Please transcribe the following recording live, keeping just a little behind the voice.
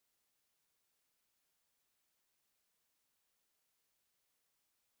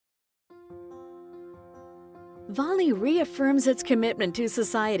Vale reaffirms its commitment to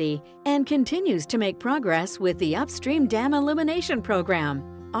society and continues to make progress with the Upstream Dam Elimination Program,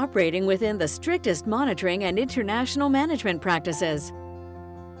 operating within the strictest monitoring and international management practices.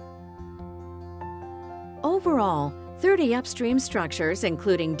 Overall, 30 upstream structures,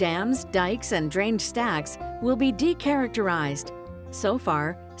 including dams, dikes, and drainage stacks, will be decharacterized. So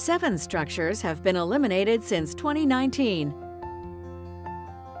far, 7 structures have been eliminated since 2019.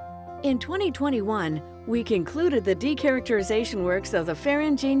 In 2021, we concluded the decharacterization works of the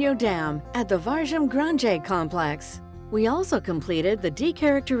Fernandinho Dam at the Vargem Grande Complex. We also completed the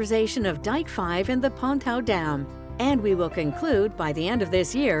decharacterization of Dike 5 in the Untitled Dam, and we will conclude by the end of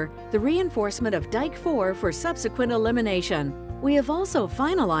this year the reinforcement of Dike 4 for subsequent elimination. We have also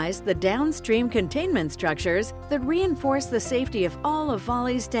finalized the downstream containment structures that reinforce the safety of all of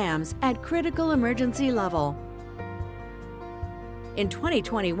Vale's dams at critical emergency level. In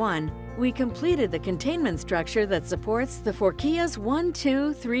 2021, we completed the containment structure that supports the Forquillas 1,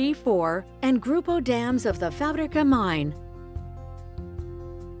 2, 3, 4 and Grupo dams of the Fábrica mine.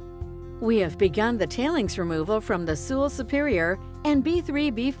 We have begun the tailings removal from the Sul Superior and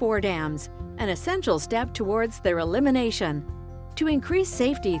B3, B4 dams, an essential step towards their elimination. To increase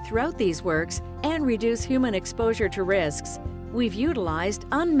safety throughout these works and reduce human exposure to risks, we've utilized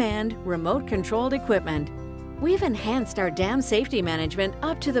unmanned, remote-controlled equipment. We've enhanced our dam safety management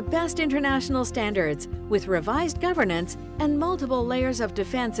up to the best international standards with revised governance and multiple layers of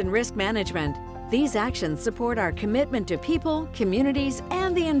defense and risk management. These actions support our commitment to people, communities,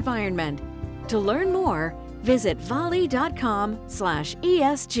 and the environment. To learn more, visit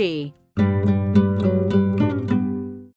vale.com/ESG.